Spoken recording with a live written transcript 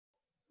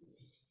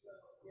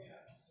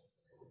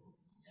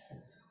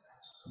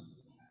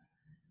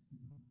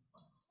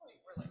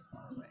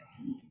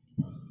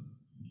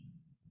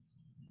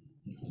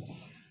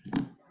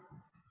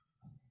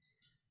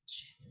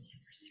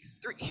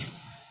3.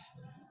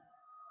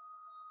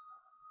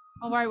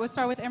 All right, we'll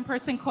start with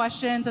in-person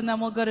questions, and then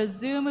we'll go to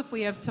Zoom if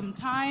we have some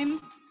time.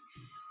 So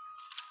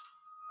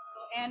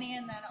Annie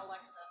and then Alexa.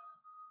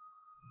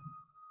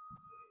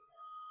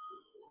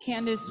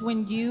 Candace,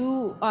 when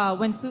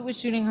Sue was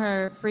shooting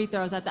her free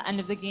throws at the end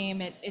of the game,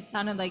 it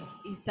sounded like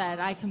you said,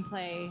 I can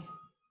play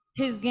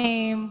his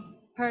game,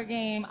 her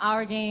game,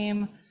 our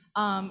game.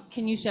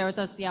 Can you share with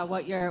us,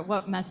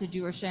 what message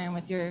you were sharing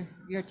with your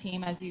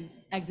team as you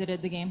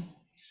exited the game?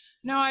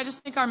 No, I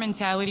just think our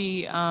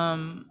mentality,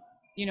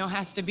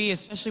 has to be,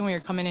 especially when you're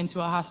coming into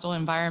a hostile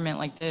environment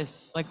like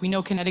this. Like, we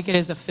know Connecticut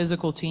is a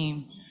physical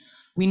team.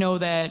 We know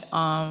that,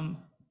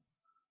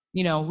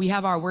 we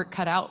have our work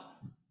cut out,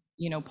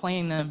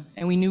 playing them.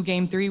 And we knew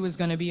game 3 was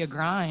going to be a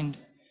grind.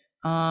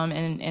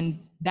 And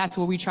that's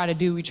what we try to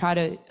do. We try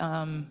to,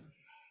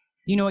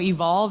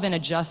 evolve and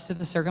adjust to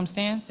the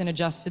circumstance and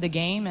adjust to the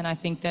game. And I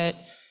think that,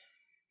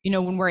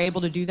 when we're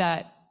able to do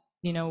that,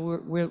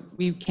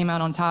 we came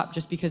out on top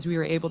just because we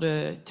were able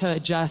to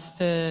adjust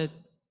to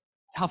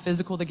how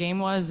physical the game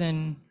was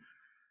and,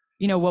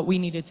 what we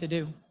needed to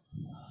do.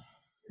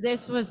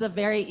 This was a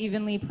very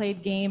evenly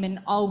played game, and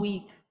all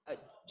week,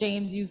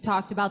 James, you've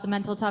talked about the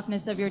mental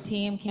toughness of your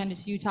team.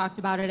 Candace, you talked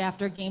about it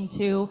after game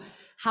 2.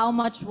 How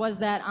much was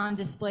that on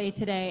display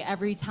today?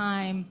 Every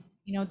time,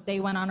 they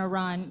went on a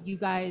run, you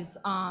guys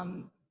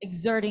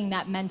exerting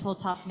that mental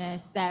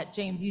toughness that,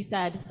 James, you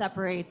said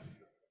separates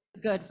the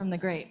good from the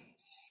great.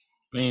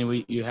 I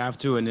mean, you have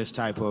to in this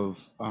type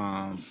of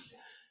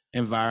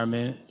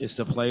environment. It's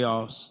the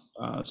playoffs,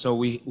 so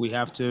we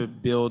have to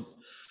build.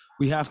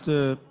 We have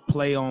to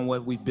play on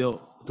what we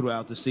built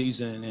throughout the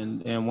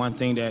season, and one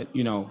thing that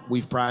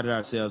we've prided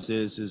ourselves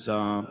is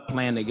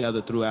playing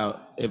together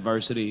throughout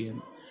adversity,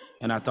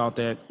 and I thought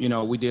that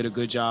we did a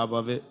good job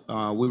of it.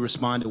 We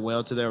responded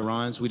well to their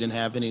runs. We didn't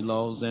have any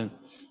lulls, and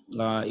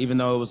even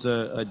though it was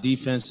a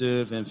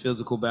defensive and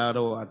physical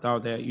battle, I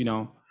thought that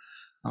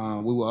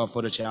we were up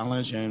for the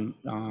challenge, and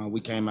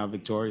we came out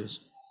victorious.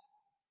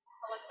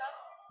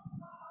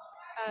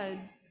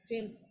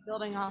 James,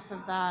 building off of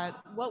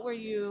that, what were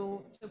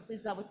you so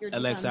pleased about with your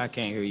defense? Alexa, I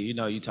can't hear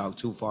you. You talk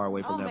too far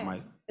away from that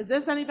mic. Is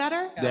this any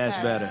better? That's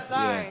better.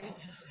 Sorry.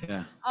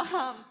 Yeah.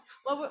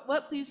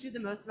 What pleased you the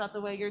most about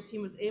the way your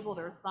team was able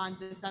to respond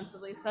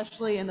defensively,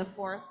 especially in the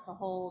fourth, to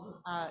hold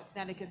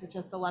Connecticut to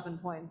just 11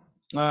 points?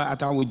 I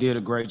thought we did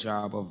a great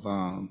job of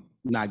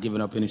not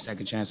giving up any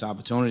second chance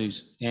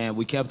opportunities, and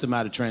we kept them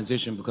out of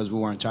transition because we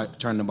weren't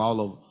turning the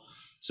ball over.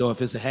 So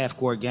if it's a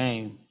half-court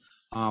game,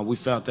 we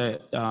felt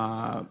that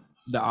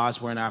the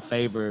odds were in our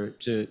favor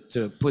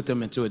to put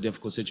them into a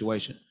difficult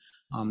situation.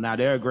 Now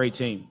they're a great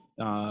team,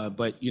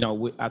 but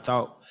I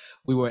thought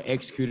we were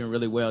executing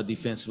really well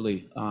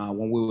defensively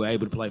when we were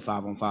able to play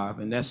 5-on-5,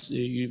 and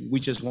we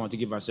just wanted to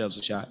give ourselves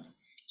a shot.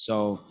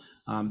 So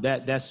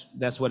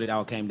that's what it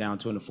all came down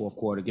to in the fourth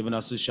quarter, giving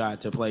us a shot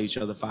to play each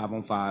other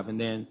 5-on-5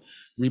 and then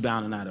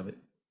rebounding out of it.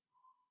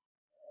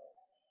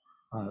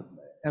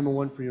 Emma,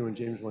 one for you, and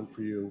James, one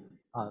for you.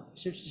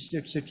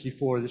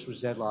 66-64, this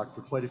was deadlocked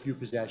for quite a few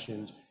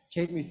possessions.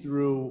 Take me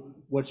through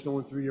what's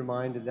going through your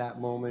mind at that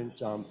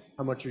moment. How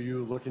much are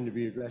you looking to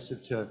be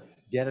aggressive to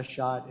get a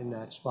shot in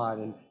that spot,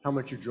 and how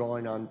much you're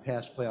drawing on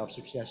past playoff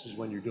successes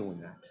when you're doing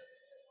that?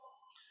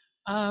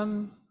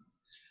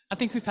 I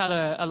think we've had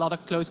a lot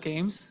of close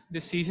games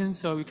this season,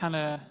 so we kind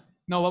of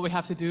know what we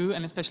have to do,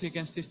 and especially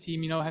against this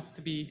team, have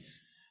to be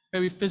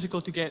very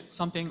physical to get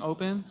something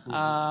open.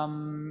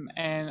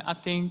 And I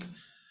think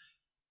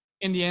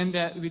in the end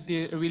that we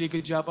did a really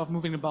good job of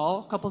moving the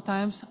ball a couple of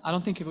times. I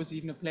don't think it was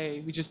even a play.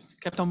 We just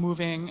kept on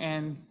moving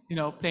and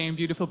playing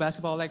beautiful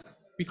basketball, like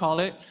we call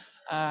it,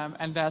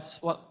 and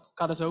that's what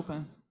got us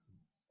open.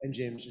 And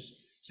James, just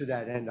to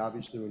that end,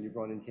 obviously when you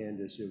brought in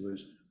Candace, it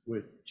was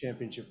with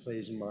championship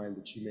plays in mind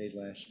that she made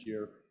last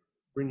year.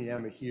 Bringing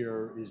Emma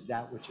here, is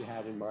that what you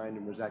had in mind,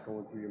 and was that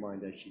going through your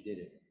mind as she did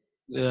it?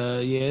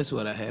 Yeah, it's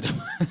what I had in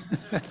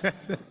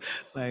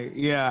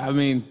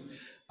mind.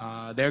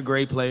 They're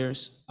great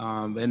players,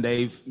 and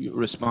they've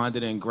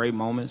responded in great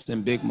moments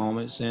and big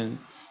moments, and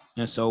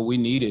so we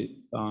needed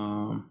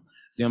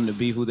them to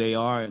be who they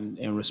are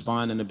and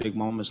respond in the big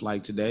moments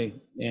like today.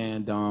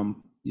 And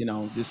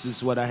this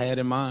is what I had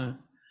in mind,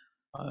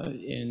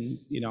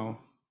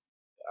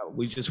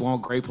 we just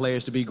want great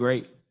players to be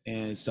great,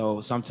 and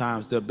so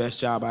sometimes the best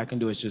job I can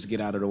do is just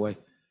get out of the way.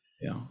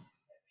 All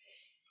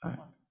right.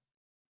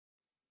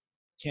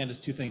 Candace,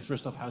 two things.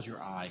 First off, how's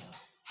your eye?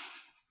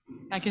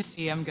 I can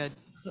see, I'm good.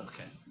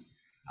 Okay.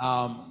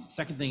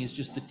 Second thing is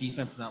just the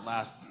defense in that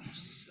last,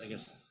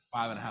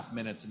 5.5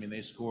 minutes. I mean,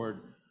 they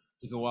scored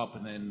to go up,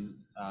 and then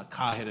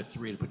Ka hit a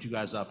 3 to put you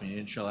guys up, and you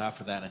didn't show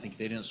after that. I think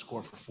they didn't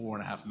score for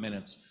 4.5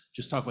 minutes.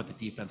 Just talk about the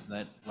defense in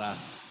that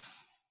last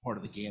part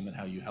of the game and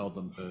how you held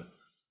them to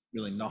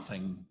really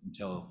nothing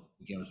until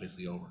the game was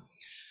basically over.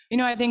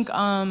 I think,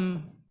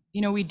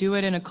 we do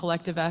it in a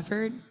collective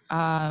effort.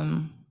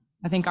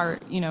 I think our,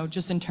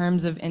 just in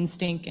terms of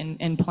instinct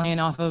and playing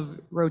off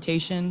of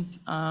rotations,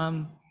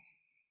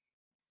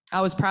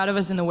 I was proud of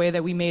us in the way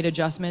that we made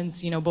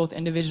adjustments, both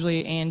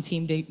individually and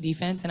team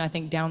defense. And I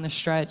think down the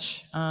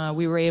stretch,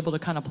 we were able to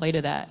kind of play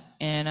to that.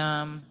 And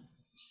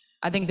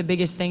I think the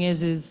biggest thing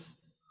is,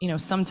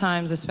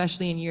 sometimes,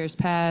 especially in years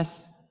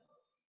past,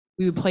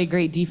 we would play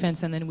great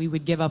defense and then we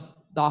would give up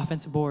the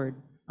offensive board.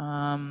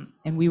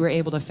 And we were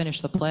able to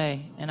finish the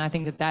play. And I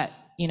think that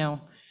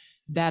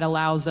that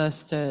allows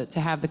us to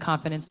have the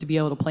confidence to be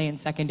able to play in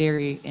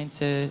secondary and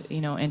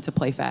to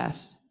play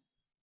fast.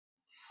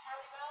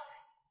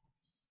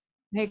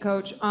 Hey,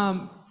 Coach.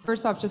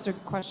 First off, just a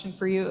question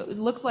for you. It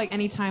looks like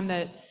anytime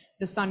that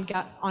the Sun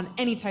got on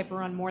any type of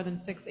run more than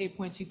 6-8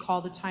 points, you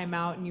called a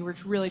timeout and you were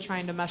really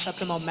trying to mess up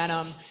the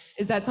momentum.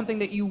 Is that something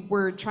that you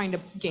were trying to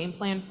game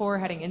plan for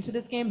heading into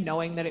this game,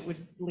 knowing that it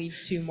would lead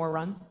to more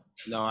runs?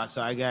 No,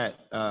 so I got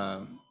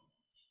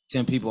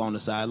 10 people on the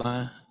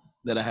sideline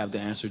that I have to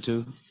answer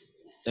to.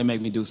 They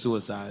make me do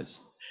suicides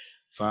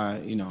if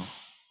I,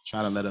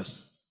 try to let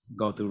us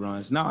go through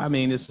runs. No, I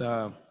mean, it's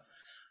a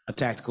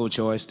tactical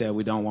choice that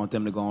we don't want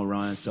them to go on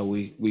runs, so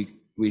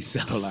we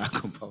settle our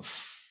composure.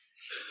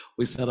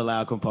 We settle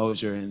our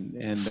composure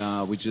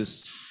and we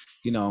just,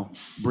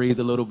 breathe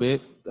a little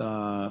bit,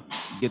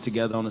 get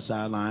together on the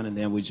sideline, and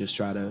then we just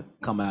try to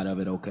come out of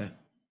it okay.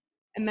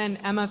 And then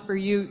Emma, for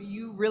you,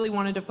 you really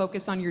wanted to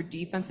focus on your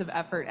defensive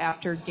effort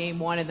after game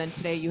one, and then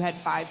today you had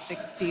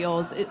 5-6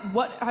 steals.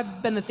 What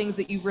have been the things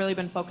that you've really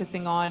been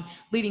focusing on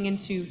leading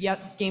into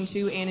game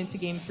two and into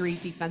game three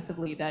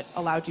defensively that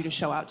allowed you to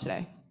show out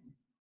today?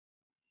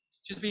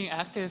 Just being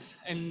active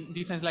and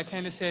defense, like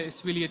Candace said,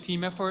 it's really a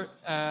team effort.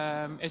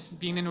 It's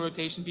being in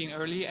rotation, being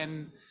early,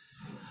 and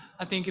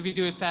I think if you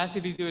do it fast,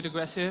 if you do it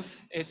aggressive,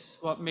 it's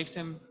what makes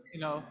them,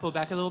 pull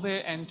back a little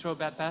bit and throw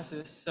bad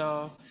passes.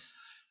 So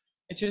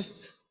it's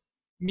just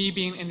me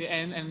being in the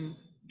end and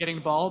getting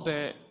the ball,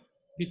 but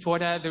before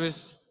that, there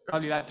was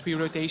probably like 3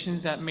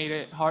 rotations that made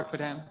it hard for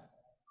them.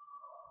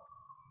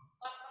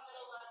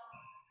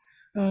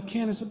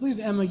 Candace, I believe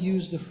Emma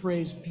used the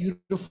phrase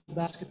beautiful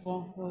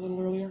basketball a little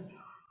earlier.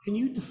 Can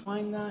you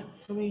define that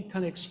for me?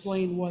 Kind of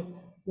explain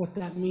what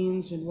that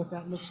means and what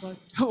that looks like?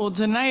 Well,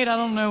 tonight, I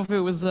don't know if it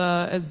was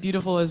as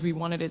beautiful as we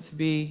wanted it to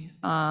be.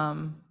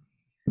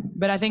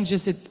 But I think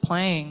just it's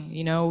playing.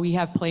 We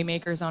have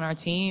playmakers on our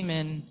team,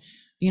 and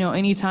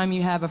anytime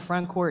you have a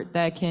front court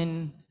that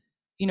can,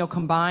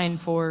 combine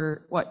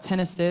for 10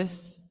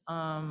 assists,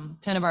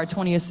 10 of our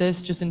 20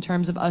 assists, just in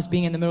terms of us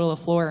being in the middle of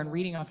the floor and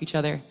reading off each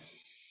other.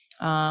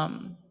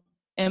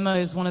 Emma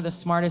is one of the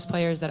smartest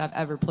players that I've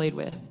ever played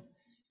with,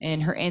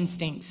 and her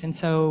instincts. And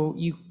so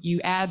you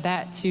add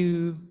that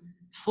to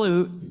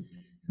Sloot,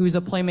 who's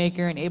a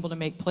playmaker and able to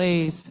make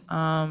plays.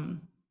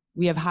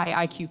 We have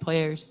high IQ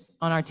players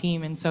on our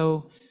team. And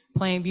so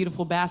playing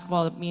beautiful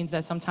basketball means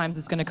that sometimes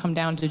it's going to come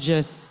down to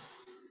just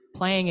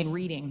playing and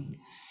reading.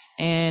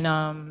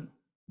 And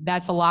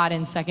that's a lot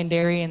in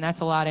secondary, and that's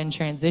a lot in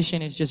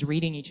transition. It's just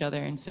reading each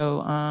other. And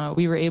so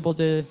we were able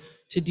to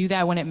do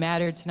that when it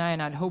mattered tonight,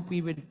 and I'd hope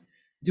we would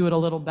do it a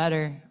little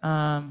better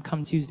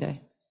come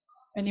Tuesday.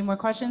 Any more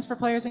questions for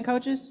players and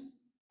coaches?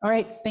 All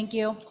right, thank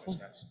you.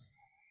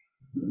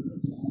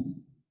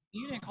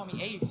 You didn't call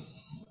me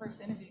Ace. It's the first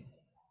interview.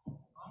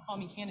 Call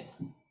me Candace.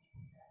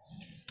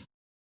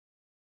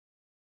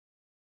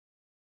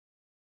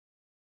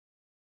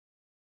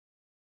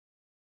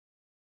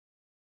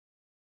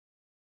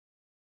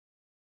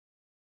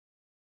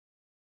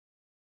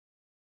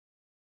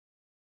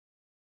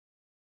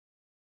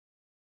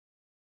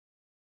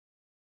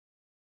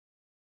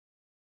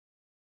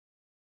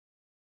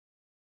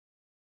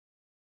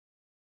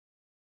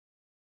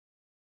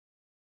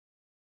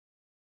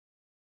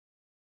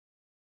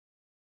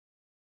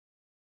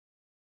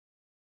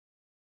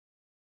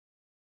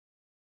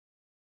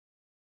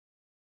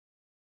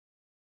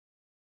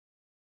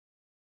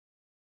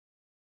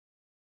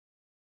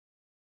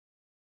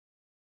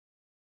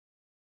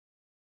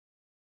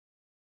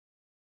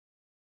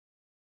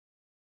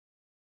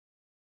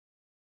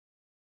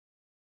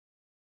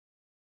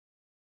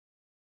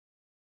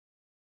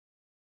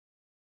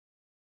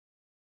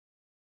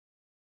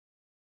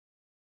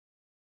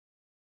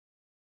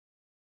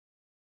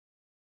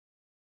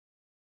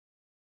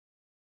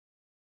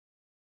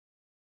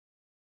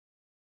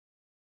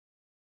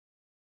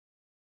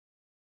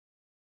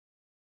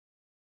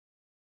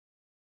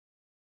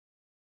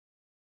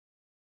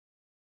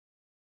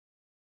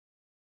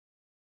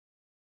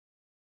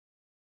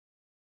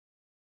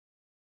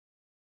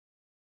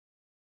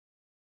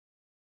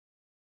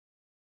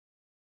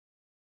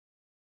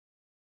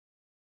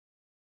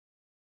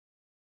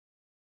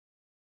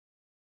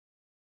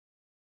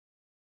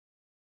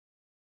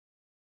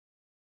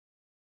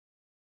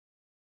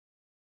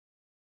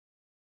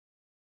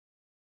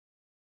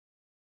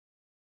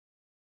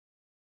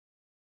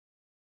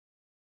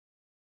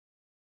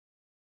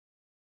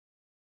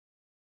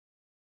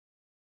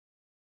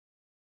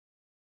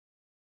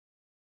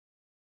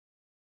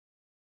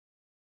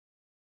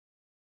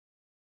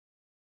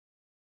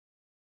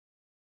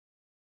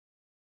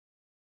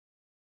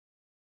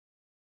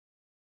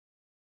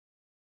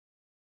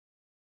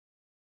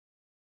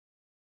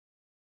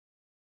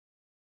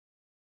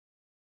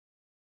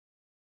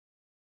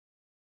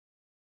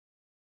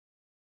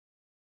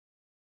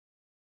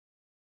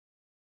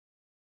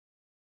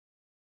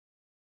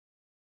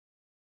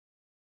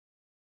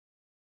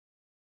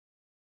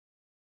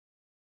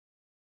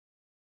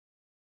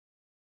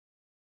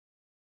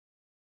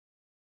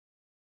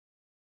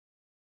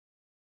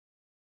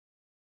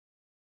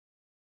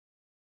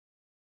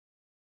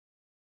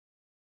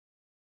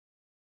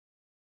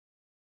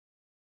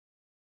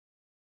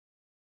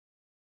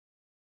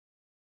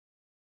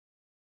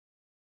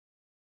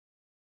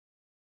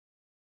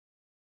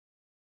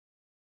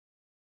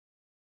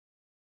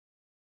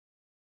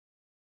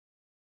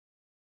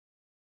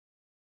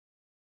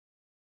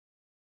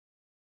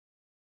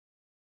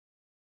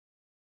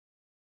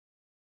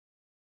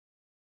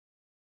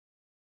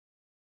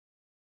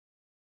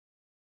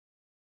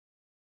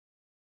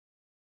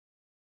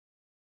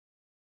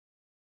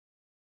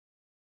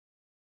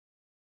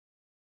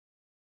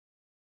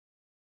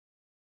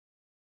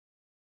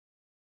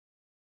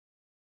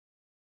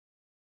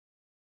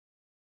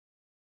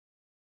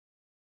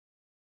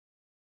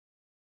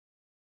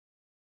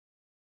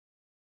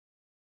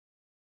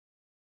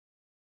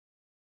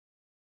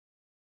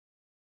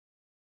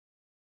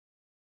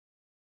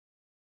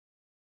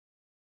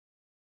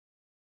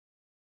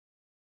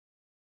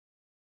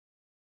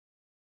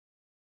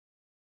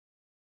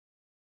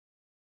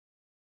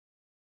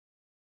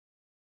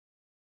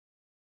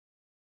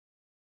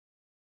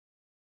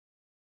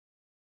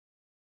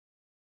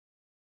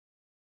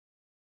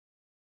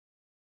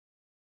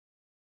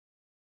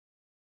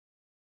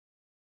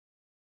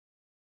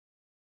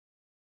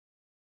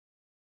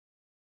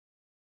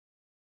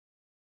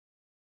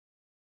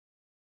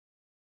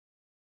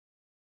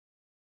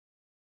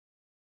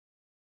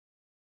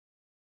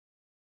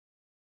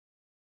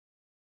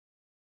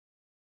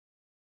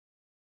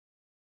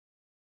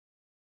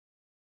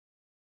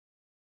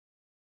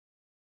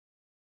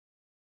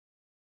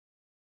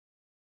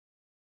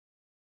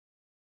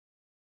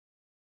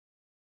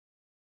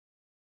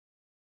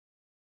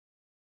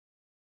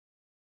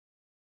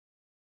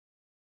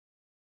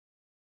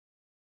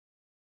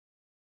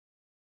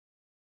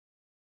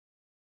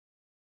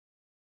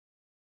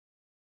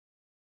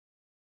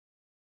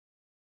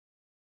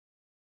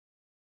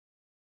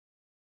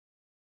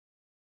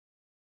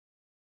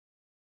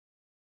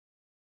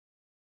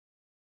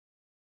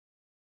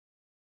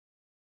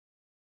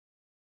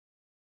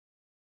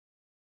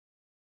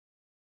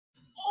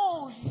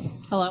 Hello.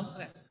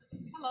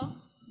 Hello.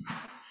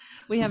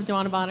 We have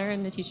Dawana Bonner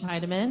and Natisha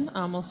Heidemann.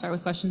 We'll start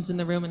with questions in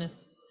the room, and if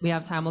we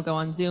have time, we'll go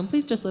on Zoom.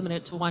 Please just limit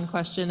it to one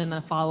question and then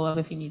a follow-up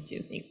if you need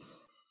to. Thanks.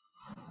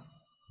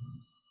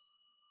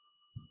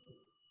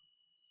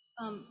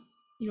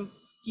 DB,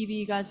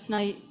 you guys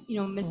tonight,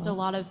 missed a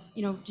lot of,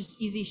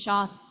 just easy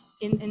shots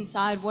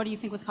inside. What do you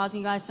think was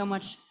causing you guys so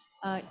much,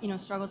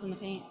 struggles in the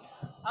paint?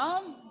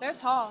 They're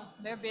tall,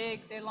 they're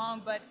big, they're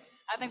long, but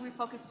I think we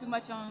focus too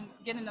much on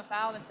getting the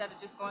foul instead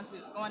of just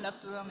going up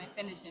through them and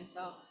finishing.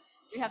 So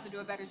we have to do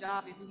a better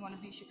job if we want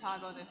to beat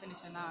Chicago than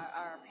finishing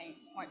our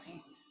point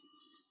paints.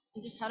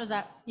 And just how does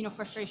that,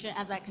 frustration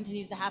as that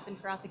continues to happen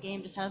throughout the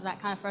game, just how does that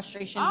kind of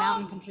frustration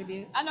mount and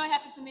contribute? I know it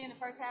happened to me in the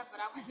first half, but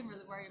I wasn't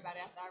really worried about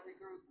it after I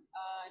regrouped.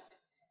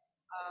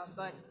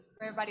 But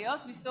for everybody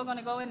else, we're still going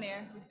to go in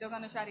there. We're still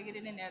going to try to get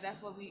it in there.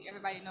 That's what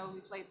everybody knows.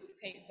 We play through the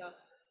paint. So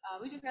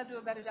we just got to do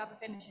a better job of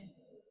finishing.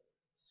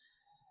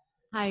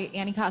 Hi,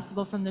 Annie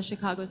Costable from the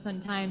Chicago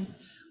Sun-Times.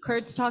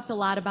 Kurt's talked a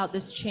lot about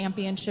this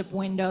championship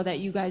window that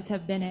you guys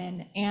have been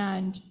in,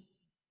 and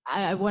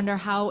I wonder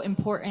how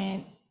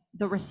important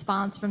the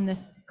response from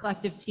this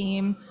collective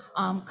team,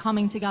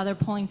 coming together,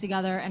 pulling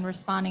together, and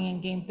responding in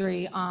Game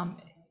 3.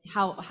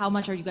 How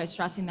much are you guys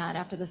stressing that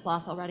after this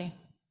loss already?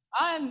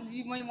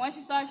 Once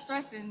you start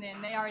stressing,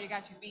 then they already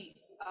got you beat.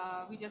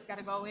 We just got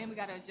to go in. We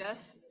got to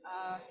adjust.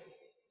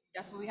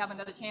 That's what we have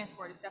another chance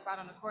for, to step out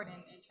on the court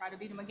and try to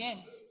beat them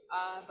again.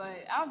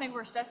 But I don't think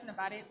we're stressing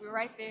about it. We're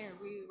right there.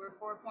 We're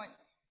 4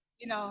 points,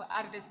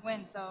 out of this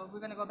win. So we're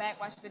going to go back,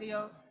 watch the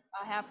video,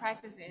 have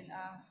practice, and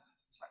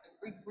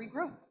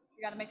regroup.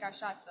 We got to make our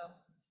shots, though,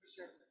 for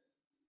sure.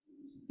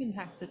 You can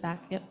pass it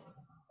back. Yep. Go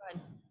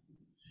ahead.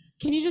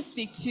 Can you just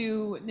speak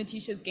to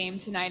Natisha's game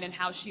tonight and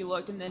how she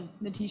looked? And then,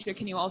 Natisha,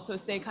 can you also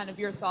say kind of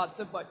your thoughts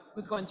of what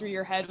was going through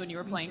your head when you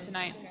were playing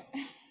tonight?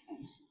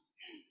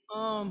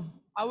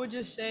 I would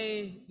just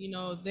say,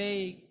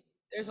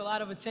 there's a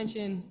lot of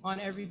attention on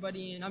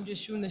everybody, and I'm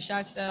just shooting the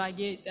shots that I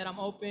get, that I'm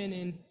open,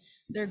 and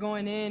they're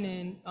going in,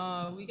 and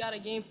we got a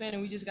game plan,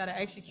 and we just got to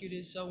execute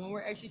it. So when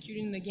we're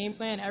executing the game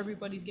plan,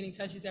 everybody's getting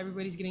touches,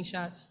 everybody's getting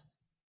shots.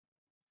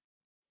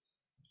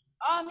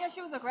 Yeah,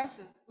 she was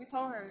aggressive. We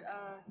told her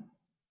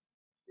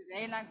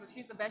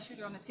she's the best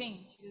shooter on the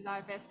team. She's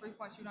our best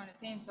three-point shooter on the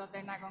team. So if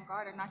they're not gonna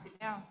guard her, knock it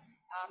down,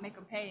 make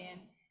them pay.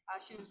 And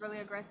she was really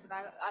aggressive.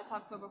 I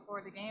talked to her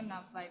before the game, and I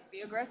was like,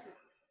 be aggressive.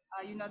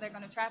 They're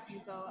gonna trap you,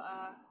 so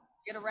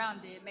get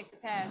around it, make the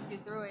pass,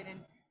 get through it. And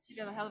she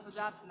did a hell of a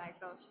job tonight.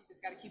 So she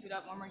just got to keep it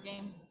up. One more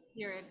game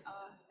here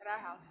at our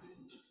house, and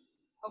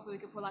hopefully we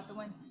can pull out the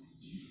win.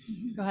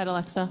 Go ahead,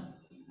 Alexa.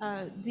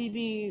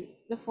 DB,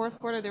 the fourth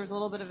quarter, there was a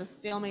little bit of a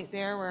stalemate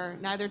there where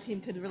neither team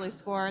could really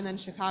score, and then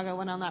Chicago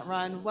went on that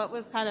run. What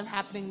was kind of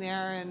happening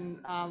there, and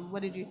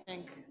what did you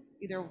think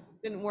either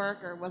didn't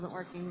work or wasn't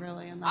working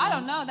really? I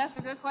don't know. That's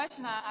a good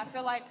question. I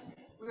feel like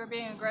we were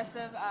being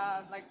aggressive.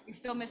 We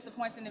still missed the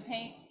points in the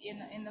paint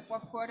in the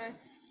fourth quarter,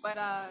 but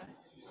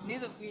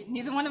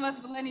neither one of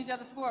us were letting each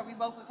other score. We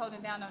both was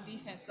holding down on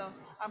defense, so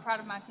I'm proud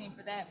of my team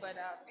for that. But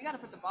we got to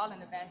put the ball in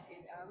the basket.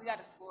 We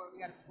got to score. We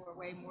got to score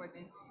way more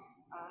than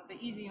the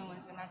easy ones,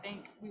 and I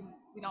think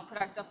we don't put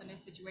ourselves in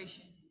this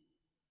situation.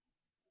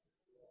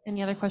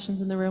 Any other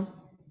questions in the room?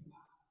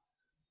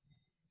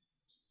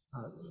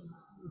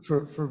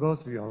 For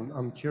both of you,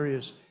 I'm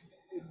curious.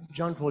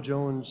 John Paul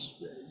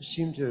Jones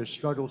seemed to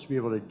struggle to be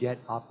able to get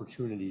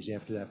opportunities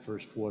after that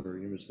first quarter.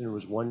 There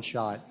was one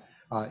shot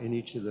in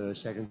each of the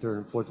second, third,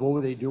 and fourth. What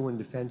were they doing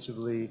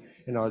defensively,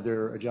 and are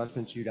there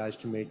adjustments you guys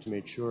can make to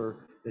make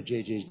sure that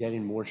JJ is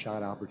getting more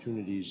shot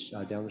opportunities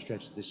down the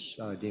stretch of this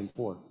Game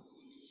 4?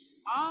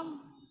 I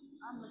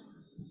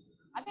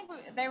think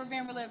they were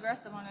being really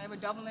aggressive on it. They were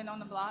doubling on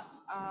the block,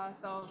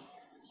 so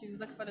she was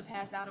looking for the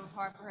pass out. It was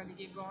hard for her to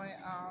get going.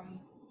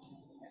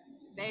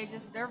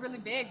 They're really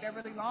big. They're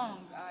really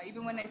long.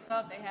 Even when they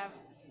sub, they have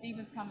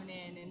Stevens coming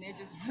in, and they're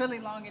just really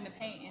long in the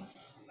paint.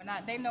 And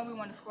they know we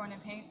want to score in the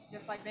paint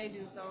just like they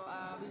do. So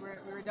we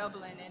were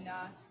doubling, and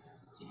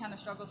she kind of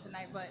struggled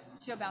tonight, but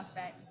she'll bounce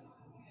back.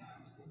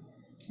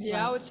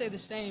 Yeah, I would say the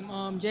same.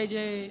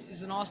 JJ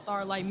is an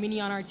all-star like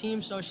mini on our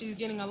team, so she's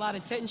getting a lot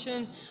of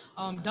attention.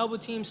 Double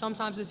team,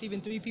 sometimes it's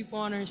even 3 people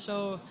on her.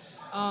 So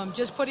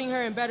just putting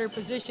her in better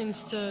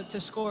positions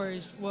to score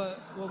is what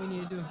we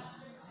need to do.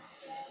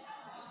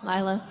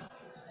 Lila?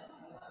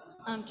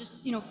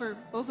 For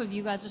both of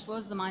you guys, just what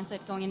was the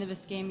mindset going into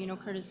this game?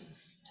 Curtis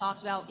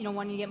talked about,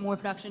 wanting to get more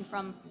production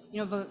from,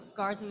 the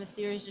guards in the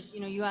series. Just,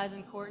 you guys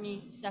and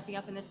Courtney stepping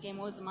up in this game.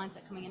 What was the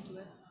mindset coming into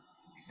it?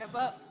 Step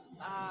up.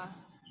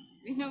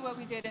 We knew what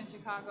we did in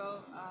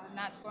Chicago.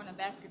 Not scoring a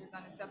basket is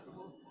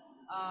unacceptable.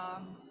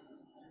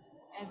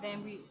 And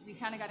then we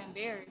kind of got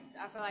embarrassed.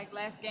 I feel like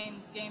last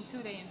game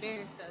 2, they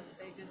embarrassed us.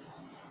 It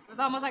was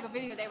almost like a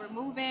video. They were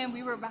moving.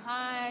 We were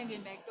behind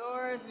in back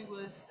doors.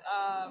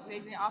 They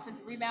did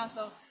offensive rebounds.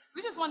 So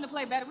we just wanted to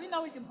play better. We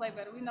know we can play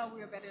better. We know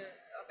we're a better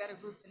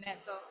group than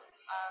that. So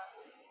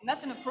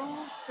nothing to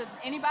prove to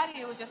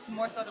anybody. It was just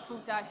more so to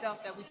prove to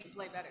ourselves that we can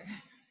play better.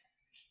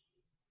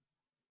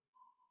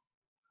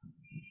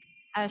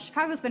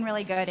 Chicago's been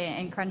really good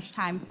in crunch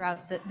time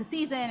throughout the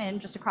season and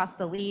just across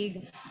the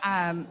league.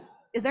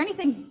 Is there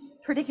anything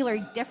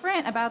particularly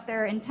different about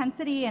their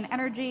intensity and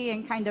energy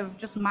and kind of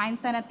just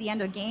mindset at the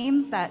end of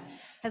games that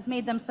has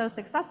made them so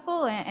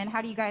successful? And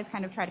how do you guys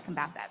kind of try to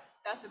combat that?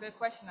 That's a good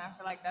question. I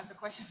feel like that's a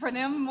question for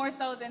them more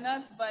so than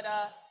us. But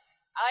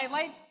I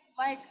like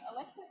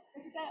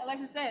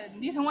Alexa said,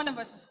 neither one of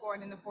us was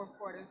scoring in the fourth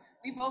quarter.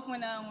 We both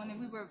went when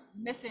we were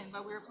missing,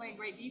 but we were playing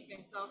great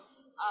defense. So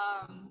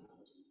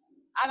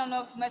I don't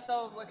know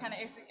so what kind of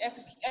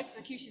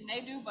execution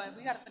they do, but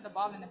we got to put the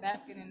ball in the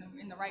basket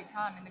in the right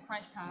time, in the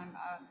crunch time.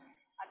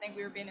 I think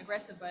we were being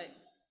aggressive, but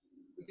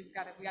we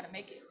got to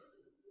make it.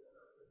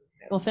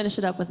 We'll finish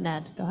it up with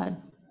Ned. Go ahead.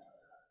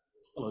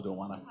 Hello,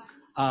 Dawana.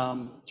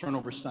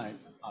 Turnovers tonight,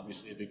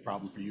 obviously a big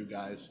problem for you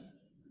guys.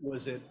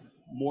 Was it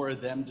more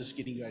of them just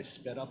getting you guys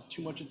sped up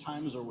too much at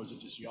times, or was it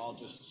just y'all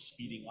just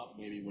speeding up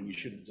maybe when you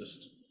should have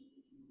just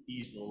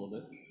eased a little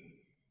bit?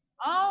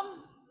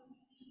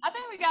 I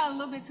think we got a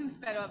little bit too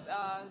sped up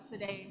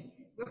today.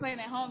 We're playing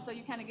at home, so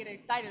you kind of get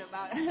excited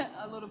about it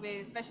a little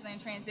bit, especially in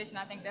transition.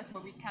 I think that's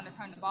where we kind of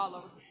turned the ball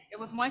over. It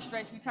was one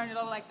stretch, we turned it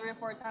over like 3 or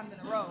 4 times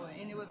in a row,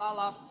 and it was all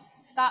off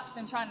stops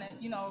and trying to,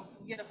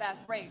 get a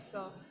fast break.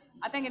 So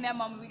I think in that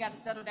moment, we got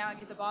to settle down,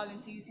 get the ball in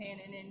T's hand,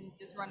 and then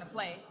just run the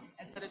play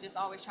instead of just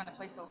always trying to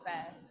play so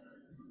fast.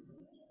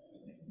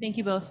 Thank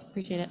you both.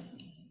 Appreciate it.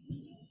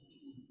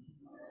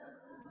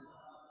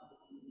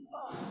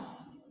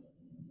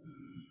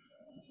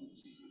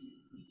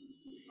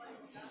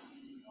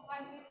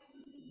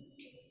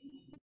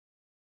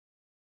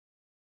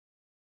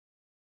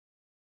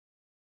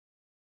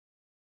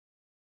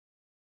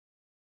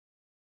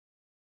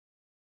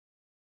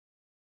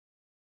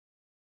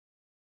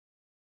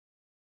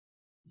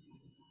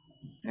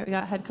 All right, we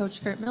got head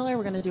coach Kurt Miller.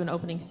 We're going to do an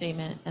opening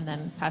statement and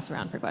then pass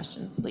around for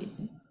questions,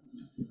 please.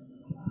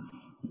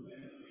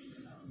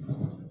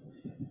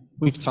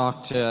 We've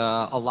talked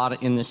a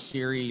lot in this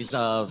series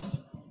of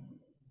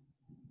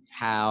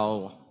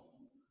how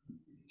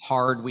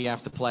hard we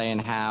have to play and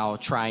how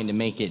trying to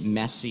make it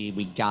messy.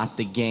 We got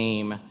the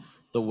game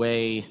the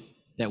way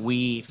that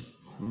we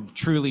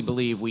truly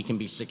believe we can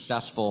be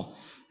successful.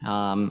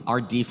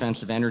 Our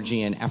defensive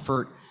energy and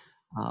effort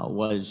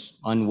was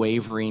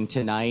unwavering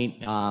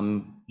tonight,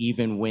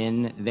 even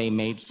when they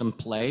made some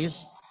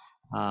plays.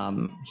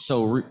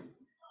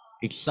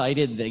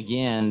 Excited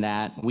again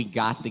that we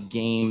got the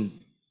game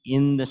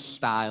in the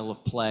style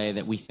of play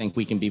that we think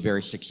we can be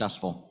very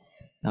successful.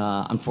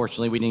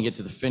 Unfortunately, we didn't get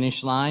to the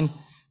finish line,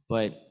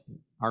 but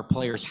our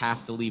players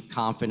have to leave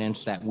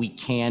confidence that we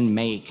can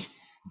make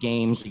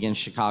games against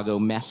Chicago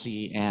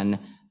messy and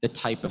the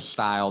type of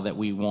style that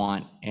we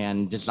want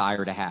and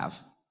desire to have.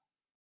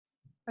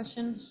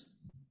 Questions?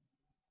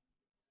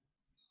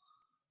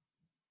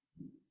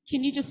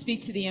 Can you just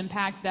speak to the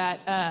impact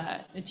that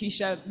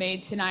Natisha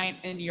made tonight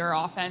in your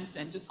offense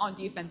and just on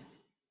defense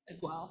as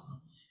well?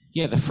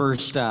 Yeah, the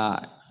first,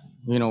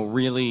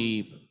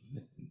 really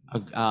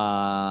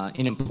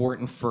an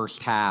important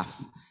first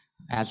half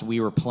as we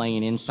were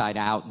playing inside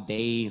out.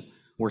 They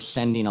were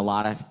sending a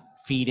lot of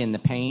feet in the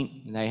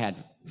paint. They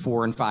had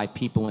 4 and 5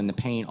 people in the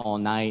paint all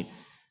night,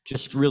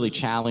 just really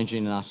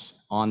challenging us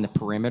on the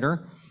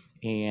perimeter.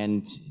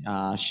 And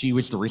she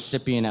was the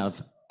recipient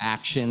of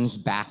actions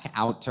back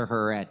out to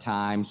her at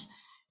times,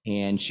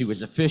 and she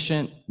was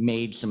efficient,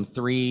 made some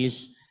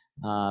threes,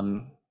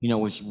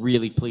 was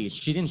really pleased.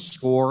 She didn't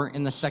score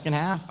in the second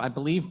half, I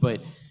believe,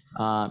 but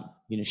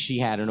she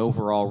had an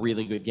overall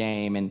really good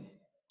game, and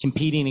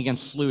competing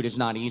against Sloot is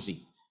not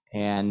easy.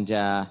 And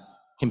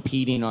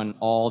competing on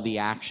all the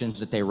actions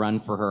that they run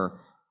for her,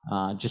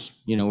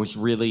 was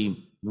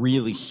really,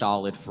 really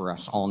solid for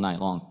us all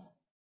night long.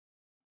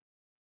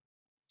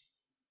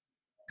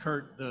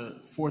 Kurt, the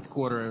fourth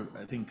quarter,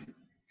 I think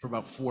for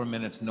about 4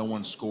 minutes, no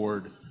one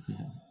scored.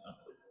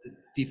 The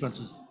defense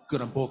was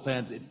good on both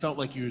ends. It felt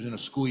like you was in a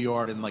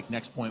schoolyard and like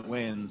next point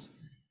wins,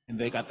 and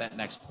they got that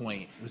next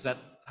point. Was that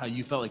how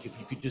you felt? Like if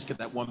you could just get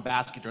that one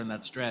basket during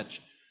that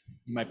stretch,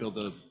 you might be able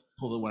to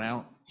pull the one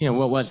out? Yeah,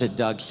 what was it,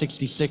 Doug?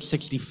 66,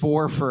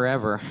 64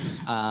 forever.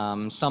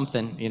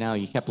 Something,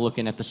 you kept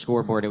looking at the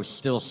scoreboard. It was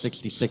still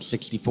 66,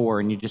 64,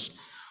 and you just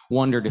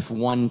wondered if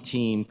one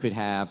team could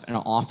have an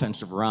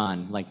offensive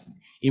run. Like,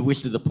 it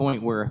was to the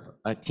point where if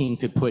a team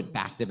could put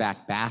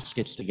back-to-back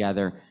baskets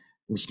together,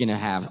 it was going to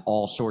have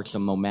all sorts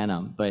of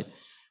momentum. But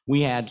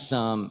we had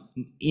some,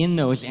 in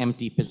those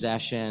empty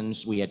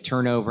possessions, we had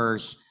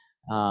turnovers.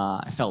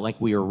 I felt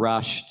like we were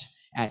rushed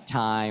at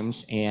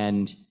times,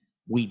 and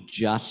we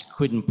just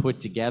couldn't put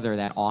together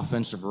that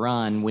offensive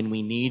run when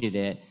we needed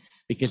it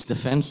because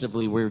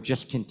defensively we were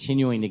just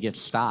continuing to get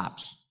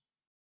stops.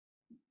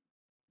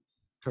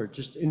 Kurt,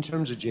 just in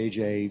terms of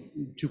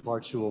JJ, 2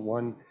 parts to it.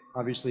 One,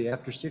 obviously,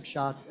 after 6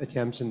 shot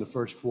attempts in the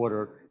first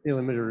quarter, they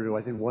limited her to,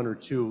 I think, 1 or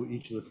 2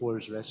 each of the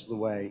quarters the rest of the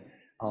way.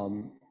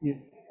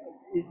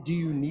 Do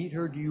you need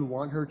her? Do you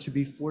want her to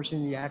be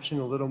forcing the action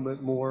a little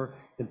bit more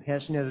than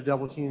passing out of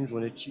double teams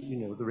when it's,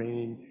 the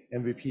reigning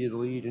MVP of the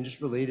league? And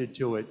just related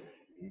to it,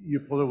 you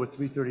pull it with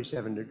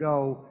 3:37 to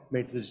go,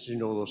 make the decision to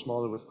go a little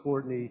smaller with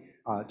Courtney.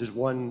 Does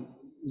one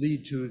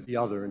lead to the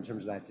other in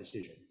terms of that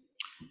decision?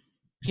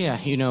 Yeah,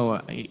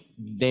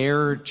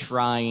 they're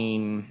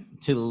trying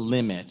to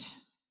limit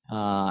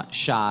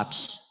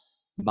shots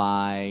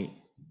by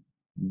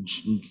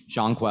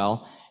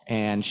Jonquel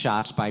and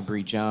shots by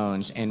Bree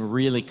Jones and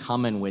really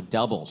coming with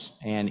doubles.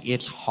 And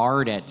it's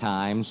hard at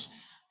times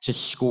to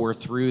score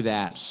through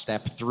that,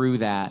 step through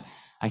that.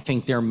 I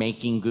think they're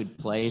making good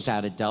plays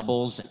out of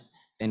doubles.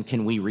 And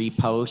can we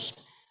repost?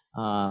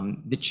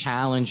 The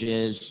challenge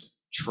is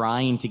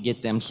trying to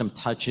get them some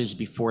touches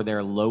before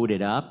they're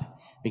loaded up,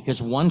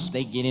 because once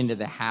they get into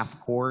the half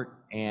court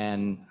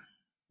and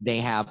they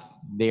have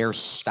their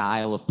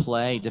style of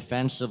play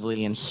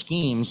defensively and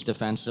schemes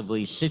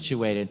defensively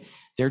situated,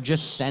 they're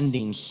just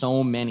sending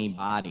so many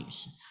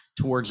bodies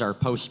towards our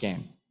post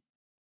game.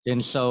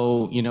 And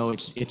so,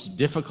 it's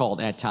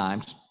difficult at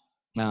times.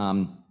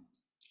 Again,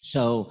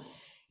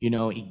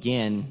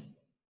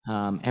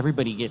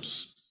 everybody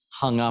gets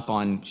hung up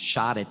on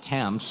shot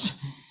attempts.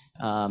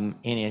 And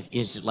it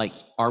is like,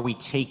 are we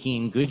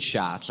taking good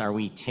shots? Are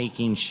we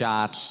taking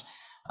shots,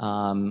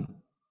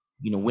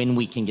 when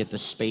we can get the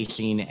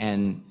spacing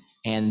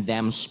and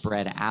them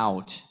spread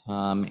out?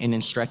 And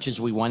in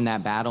stretches, we won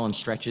that battle. In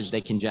stretches,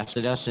 they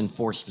congested us and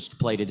forced us to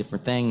play to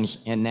different things.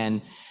 And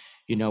then,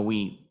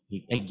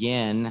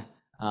 again,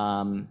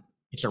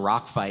 it's a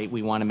rock fight.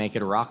 We want to make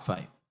it a rock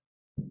fight.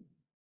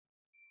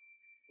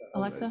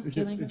 Alexa, do you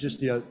have any questions?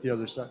 Just the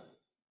other side.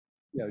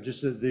 Yeah,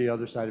 just the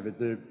other side of it.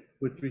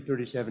 With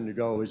 3:37 to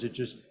go, is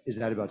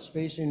that about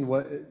spacing?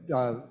 What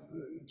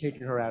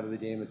taking her out of the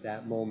game at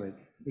that moment?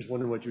 Just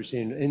wondering what you were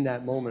seeing in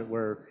that moment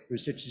where it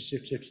was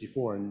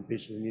 66-64 and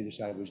basically neither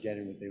side was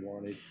getting what they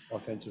wanted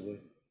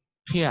offensively.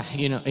 Yeah,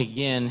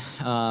 again,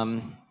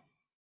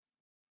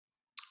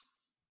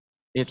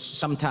 it's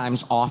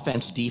sometimes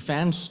offense,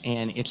 defense,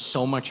 and it's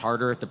so much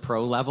harder at the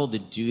pro level to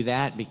do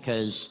that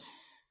because,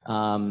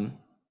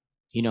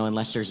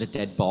 unless there's a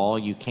dead ball,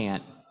 you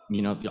can't,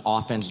 the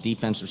offense,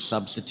 defense, or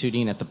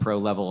substituting at the pro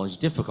level is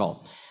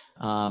difficult.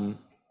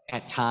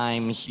 At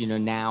times,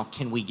 now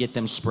can we get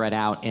them spread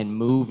out and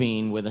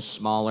moving with a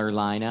smaller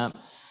lineup?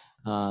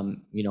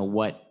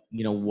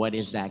 What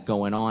is that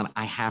going on?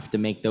 I have to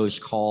make those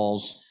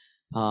calls,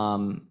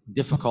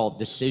 difficult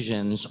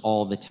decisions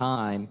all the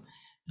time.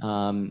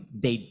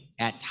 They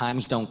at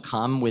times don't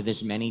come with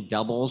as many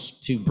doubles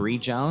to Bree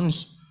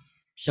Jones.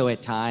 So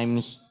at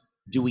times,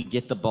 do we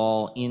get the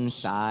ball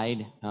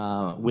inside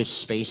with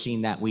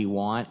spacing that we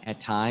want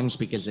at times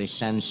because they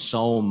send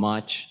so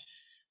much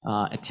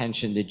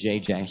attention to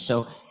JJ.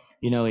 So,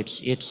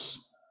 it's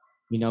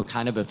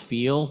kind of a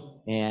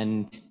feel,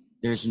 and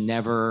there's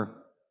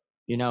never,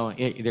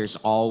 there's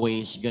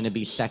always going to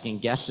be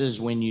second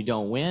guesses when you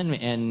don't win,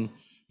 and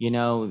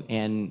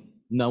and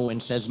no one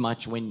says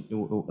much when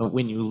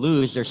you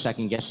lose. There's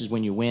second guesses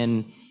when you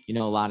win. A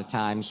lot of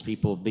times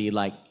people be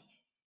like,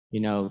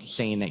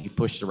 saying that you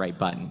pushed the right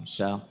button.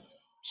 So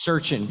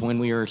searching when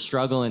we were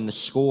struggling to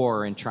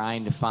score and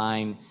trying to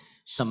find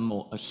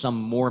some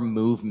more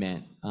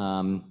movement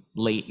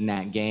late in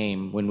that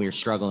game when we were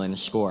struggling to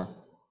score.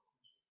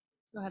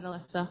 Go ahead,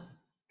 Alexa.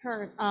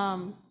 Kurt,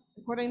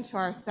 according to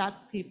our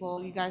stats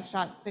people, you guys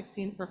shot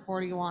 16 for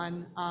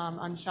 41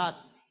 on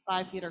shots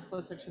 5 feet or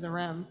closer to the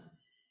rim.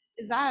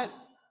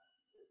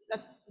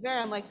 That's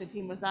very unlike the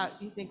team. Was that,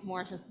 you think,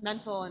 more just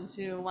mental,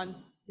 into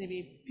once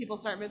maybe people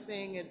start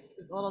missing, it's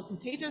a little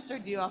contagious, or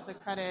do you also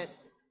credit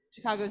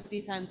Chicago's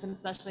defense and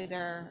especially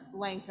their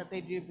length that they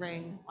do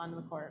bring on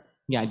the court?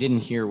 Yeah, I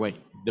didn't hear what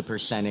the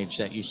percentage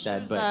that you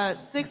said,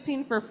 but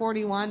 16 for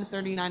 41,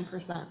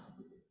 39%,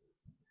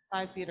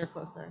 5 feet or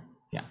closer.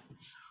 Yeah.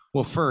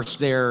 Well, first,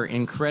 they're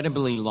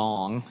incredibly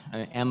long.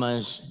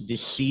 Emma's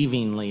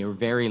deceivingly or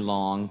very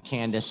long.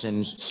 Candace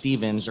and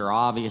Stevens are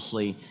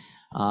obviously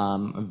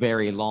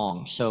very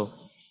long. So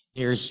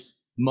there's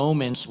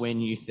moments when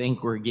you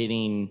think we're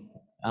getting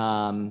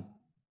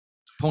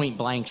point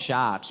blank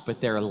shots, but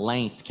their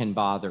length can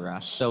bother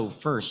us. So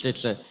first,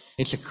 it's a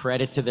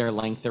credit to their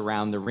length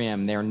around the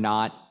rim. They're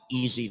not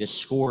easy to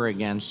score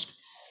against.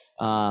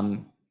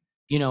 And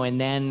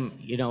then,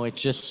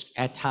 it's just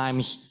at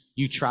times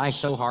you try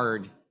so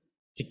hard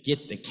to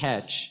get the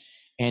catch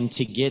and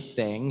to get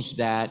things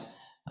that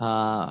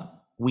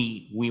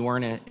we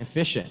weren't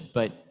efficient,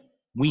 but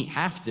we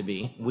have to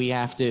be. We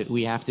have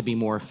to be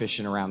more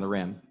efficient around the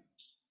rim.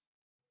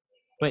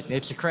 But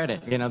it's a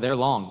credit, they're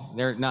long.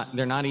 They're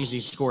not easy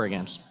to score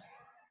against.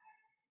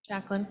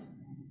 Jacqueline.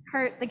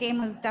 Kurt, the game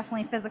was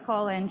definitely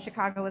physical and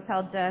Chicago was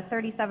held to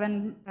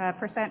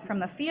 37% from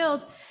the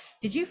field.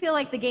 Did you feel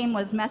like the game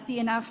was messy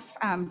enough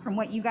from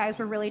what you guys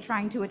were really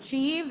trying to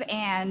achieve?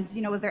 And,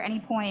 was there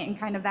any point in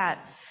kind of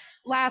that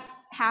last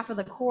half of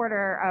the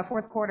quarter,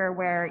 fourth quarter,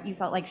 where you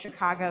felt like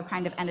Chicago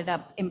kind of ended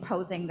up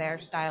imposing their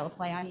style of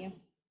play on you?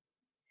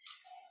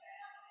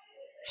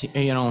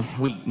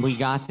 We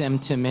got them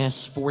to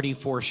miss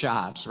 44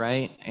 shots,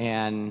 right?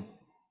 And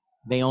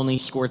they only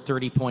scored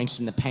 30 points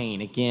in the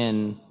paint.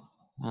 Again,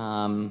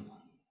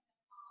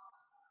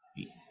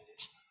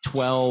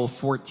 12,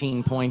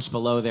 14 points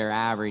below their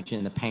average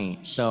in the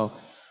paint. So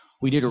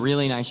we did a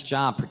really nice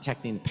job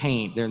protecting the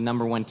paint. They're the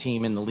number one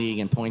team in the league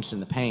in points in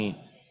the paint.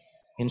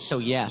 And so,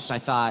 yes, I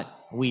thought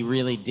we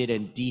really did a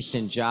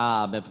decent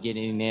job of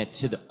getting it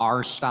to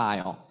our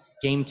style.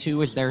 Game 2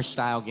 was their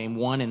style. Game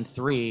 1 and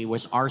 3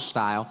 was our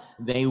style.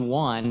 They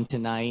won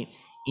tonight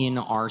in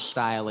our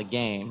style of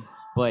game.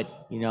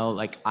 But,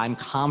 like, I'm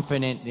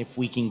confident if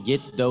we can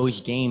get those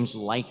games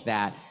like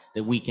that,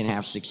 that we can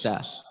have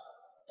success.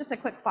 Just a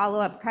quick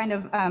follow-up, kind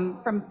of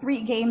from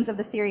 3 games of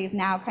the series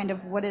now, kind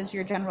of what is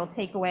your general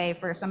takeaway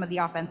for some of the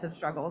offensive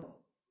struggles?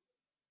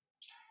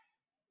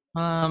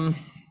 I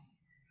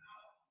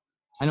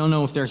don't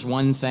know if there's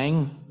one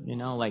thing,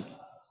 like,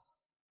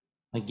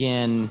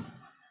 again,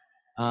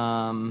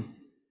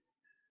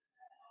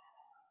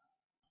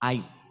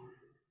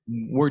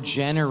 we're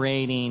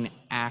generating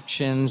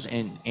actions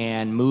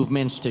and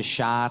movements to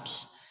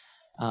shots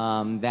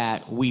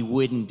that we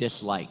wouldn't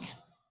dislike.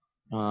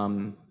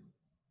 The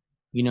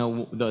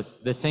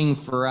thing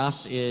for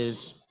us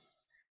is,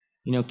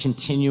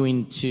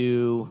 continuing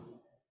to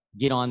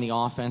get on the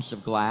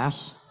offensive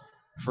glass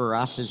for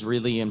us is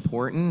really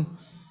important.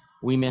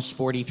 We missed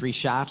 43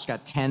 shots,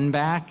 got 10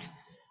 back.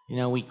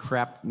 We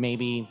crept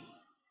maybe,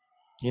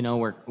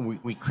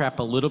 we crept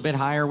a little bit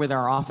higher with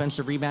our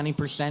offensive rebounding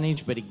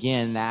percentage, but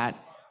again, that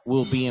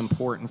will be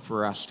important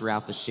for us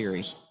throughout the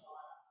series.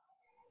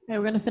 Okay,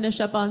 we're going to finish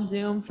up on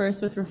Zoom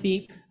first with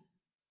Rafiq.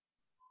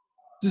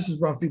 This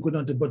is Rafiq with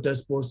Nothing But That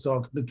Sports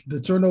Talk.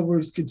 The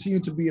turnovers continue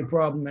to be a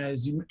problem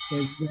as you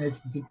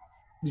guys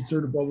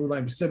turned the ball over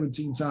like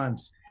 17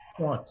 times.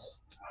 Thoughts?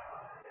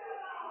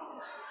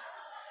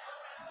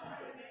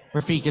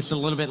 Rafiq, it's a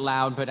little bit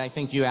loud, but I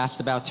think you asked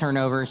about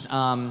turnovers.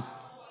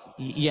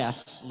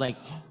 Yes, like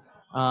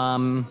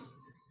ours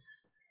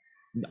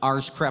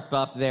crept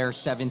up there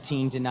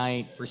 17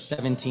 tonight for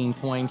 17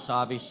 points.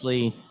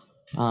 Obviously,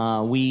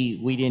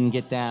 we didn't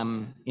get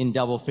them in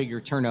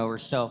double-figure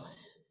turnovers. So,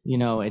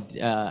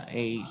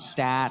 a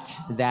stat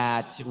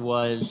that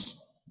was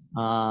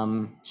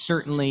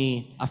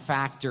certainly a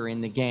factor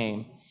in the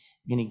game.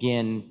 And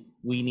again,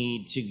 we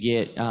need to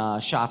get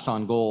shots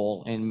on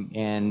goal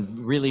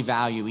and really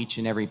value each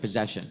and every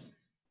possession.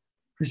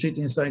 Appreciate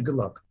the insight. Good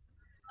luck.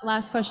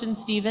 Last question,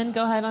 Steven.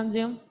 Go ahead on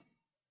Zoom.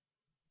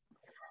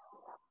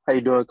 How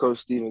you doing, Coach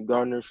Steven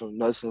Gardner from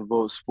Nuts and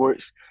Bolts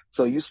Sports?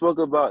 So you spoke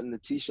about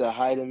Natisha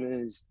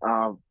Heideman's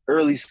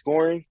early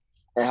scoring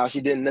and how she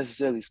didn't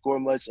necessarily score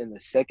much in the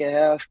second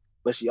half,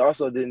 but she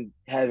also didn't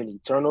have any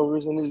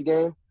turnovers in this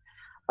game.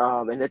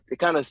 And it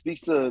kind of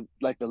speaks to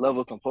like the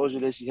level of composure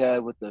that she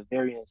had with the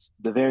various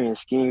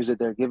schemes that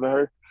they're giving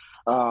her.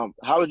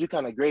 How would you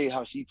kind of grade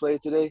how she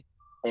played today?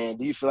 And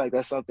do you feel like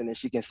that's something that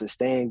she can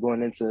sustain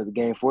going into the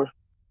game 4?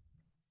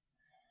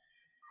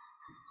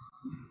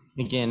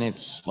 Again,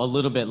 it's a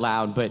little bit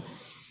loud, but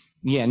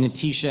yeah,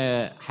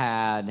 Natisha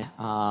had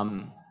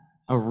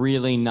a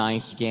really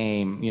nice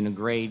game,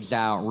 grades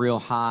out real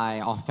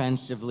high.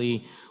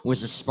 Offensively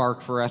was a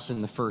spark for us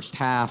in the first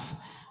half,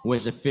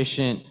 was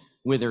efficient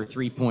with her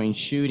three-point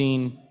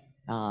shooting.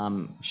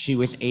 She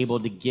was able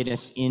to get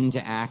us into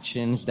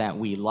actions that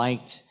we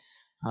liked.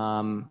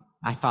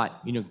 I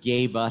thought,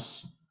 gave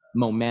us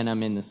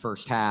momentum in the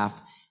first half.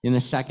 In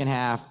the second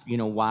half,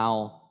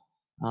 while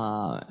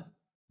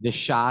the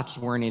shots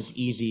weren't as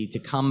easy to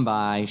come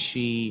by,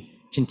 she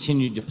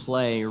continued to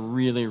play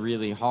really,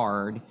 really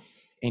hard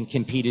and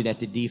competed at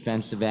the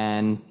defensive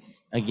end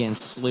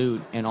against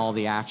Sloot and all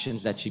the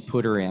actions that she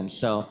put her in.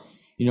 So,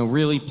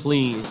 really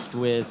pleased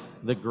with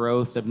the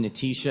growth of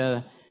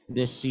Natisha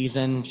this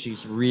season.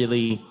 She's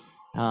really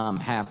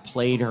have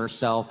played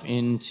herself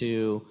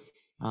into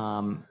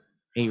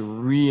a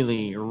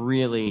really,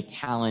 really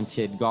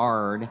talented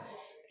guard.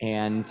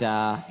 And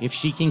if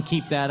she can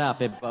keep that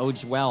up, it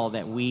bodes well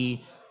that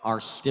we are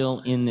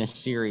still in this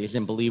series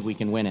and believe we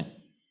can win it.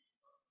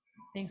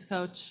 Thanks,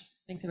 Coach.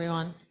 Thanks,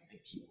 everyone.